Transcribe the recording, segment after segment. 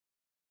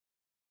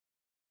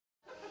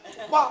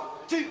1,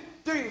 2,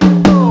 3,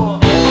 4.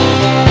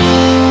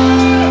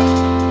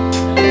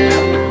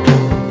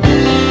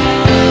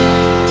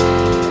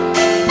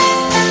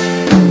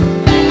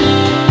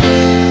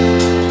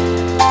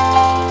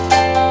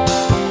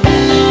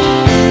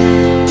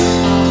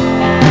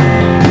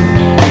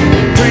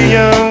 Three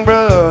young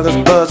brothers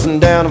busting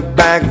down a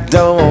back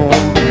door.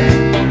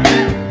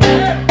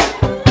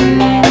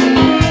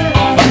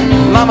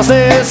 Mama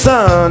said,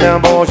 son, now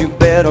boys, you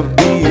better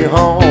be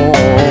home.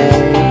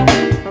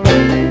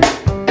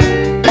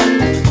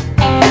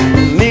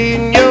 Me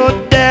and your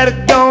daddy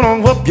gonna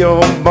whoop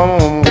your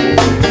bones.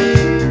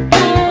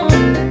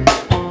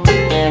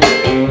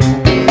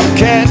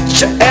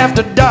 Catch you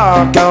after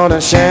dark on a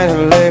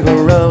Cheniere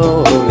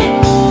road.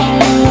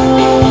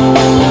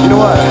 You know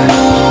what?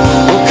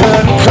 We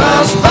couldn't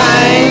cross the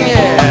line,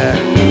 yeah.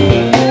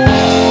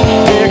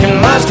 Picking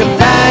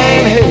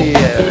muscadine, hey,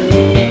 yeah.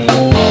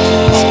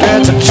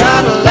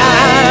 Trying to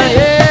lie,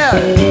 yeah.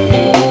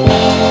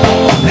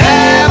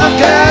 Have a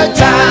good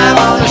time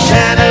on the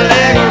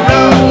Cheniere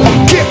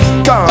road. Kick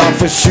off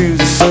his shoes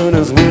as soon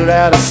as we're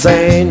out of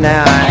St.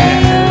 now.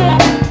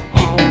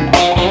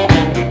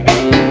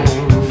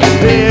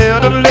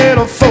 Build a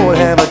little fort,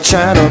 have a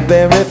China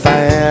berry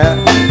fire.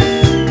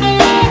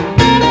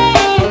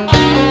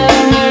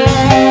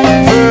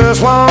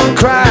 First one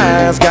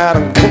cries,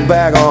 gotta go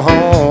back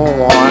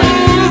home.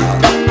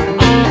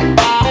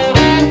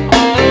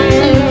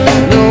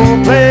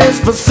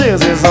 For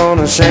scissors on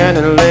a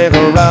Cheniere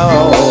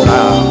road.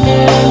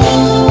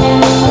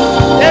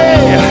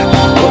 Yeah,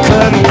 we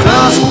couldn't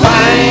cross the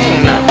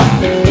line.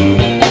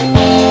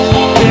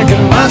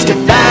 Picking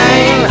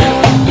muscadine,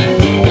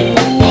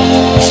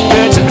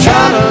 stretching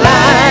trying to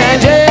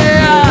line,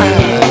 yeah.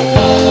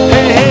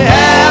 Hey,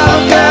 have a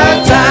good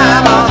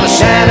time on the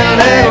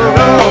Cheniere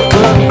road.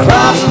 Couldn't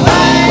cross the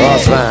line.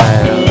 Cross the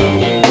line.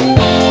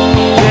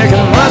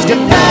 Picking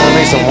muscadine,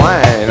 make some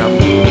wine.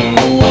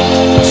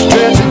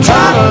 Stretching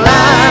trying to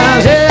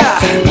line, yeah.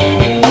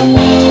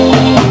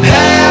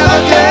 Have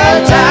a good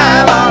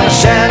time on the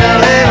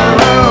Cheniere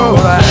road.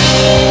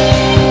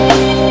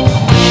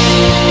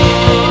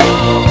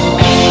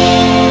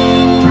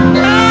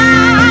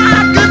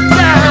 Ah, good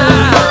time.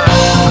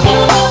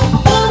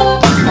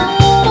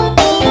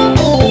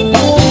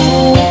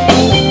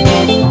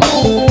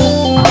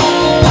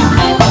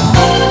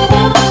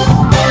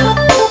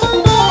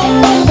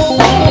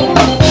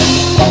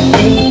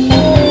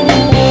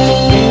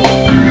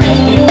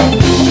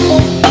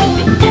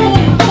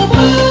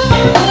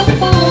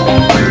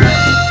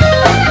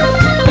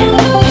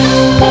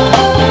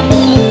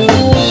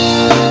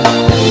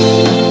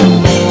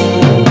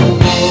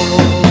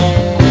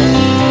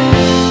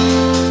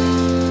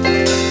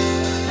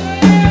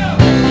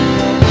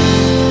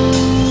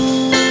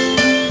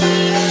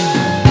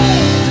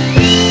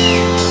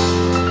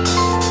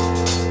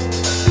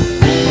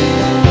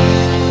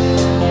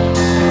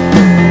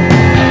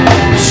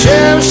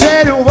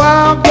 Said you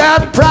walk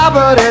got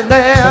property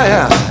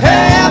there.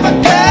 Have a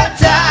good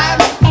time.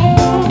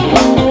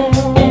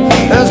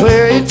 That's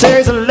where he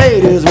takes the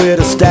ladies with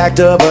a stacked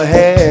up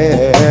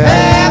hair.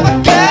 Have a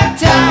good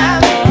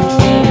time.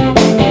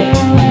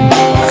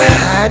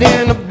 Hide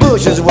in the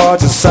bushes,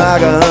 watch the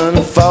saga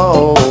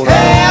unfold.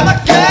 Have a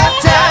good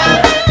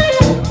time.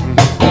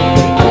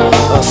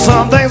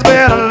 Some things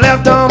better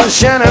left on the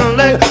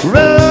Cheniere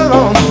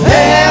road.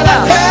 Have a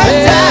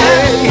good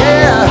time.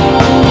 Yeah.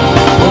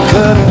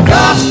 Couldn't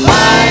cross the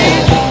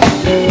line.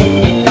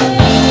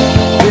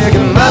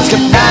 Picking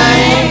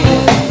muscadine,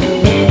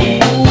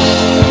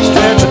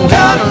 stretching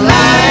down the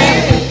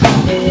line.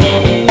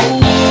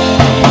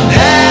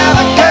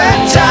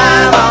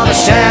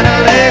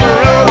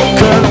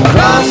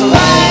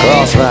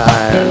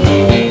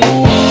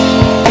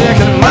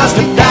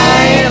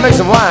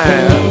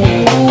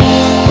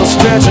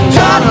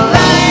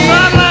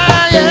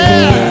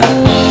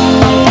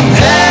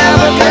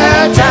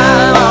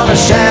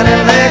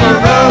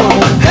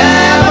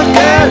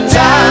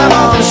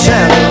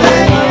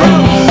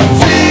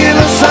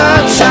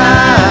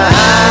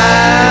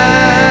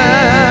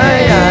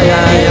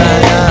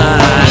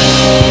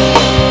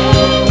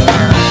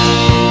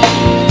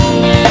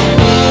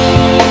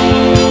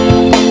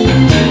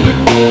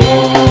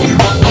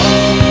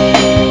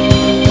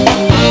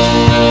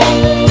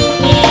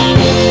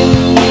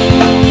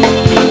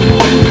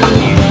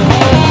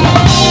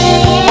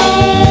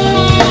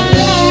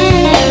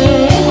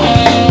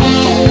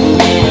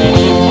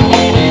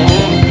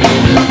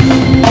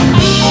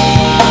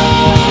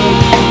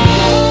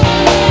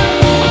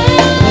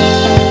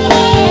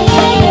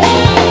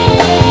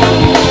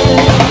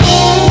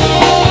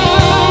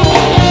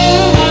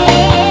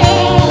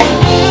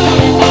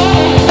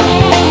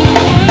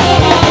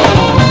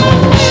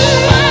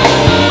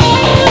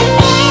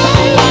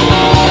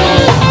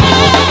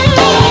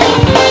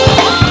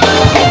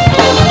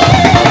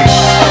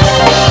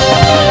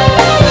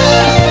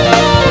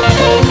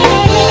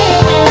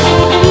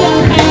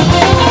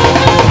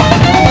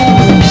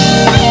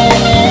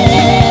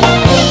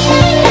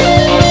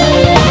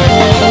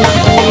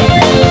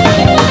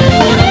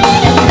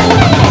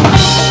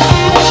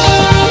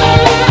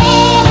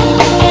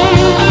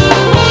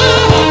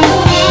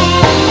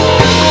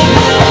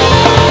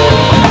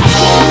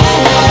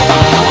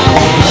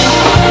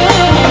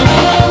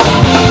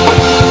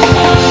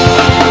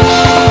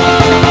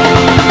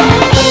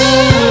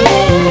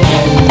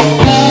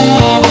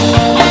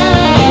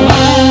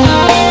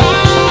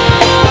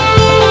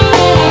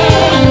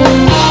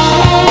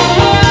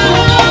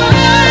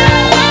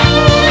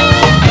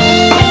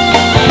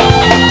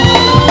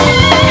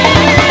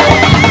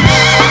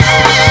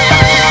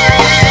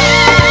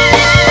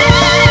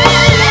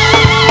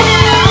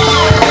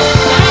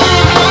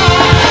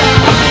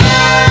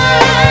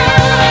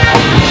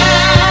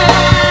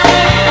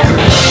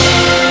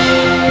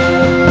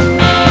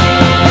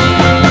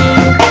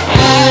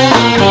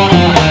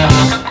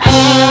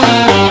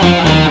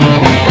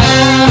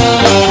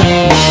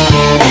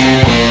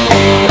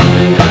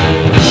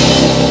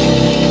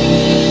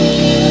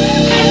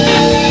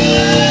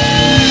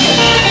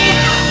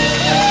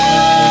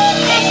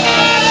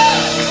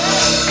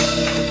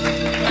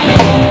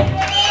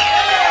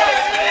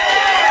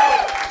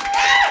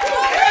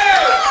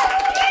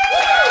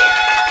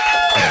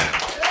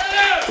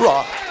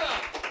 Rock.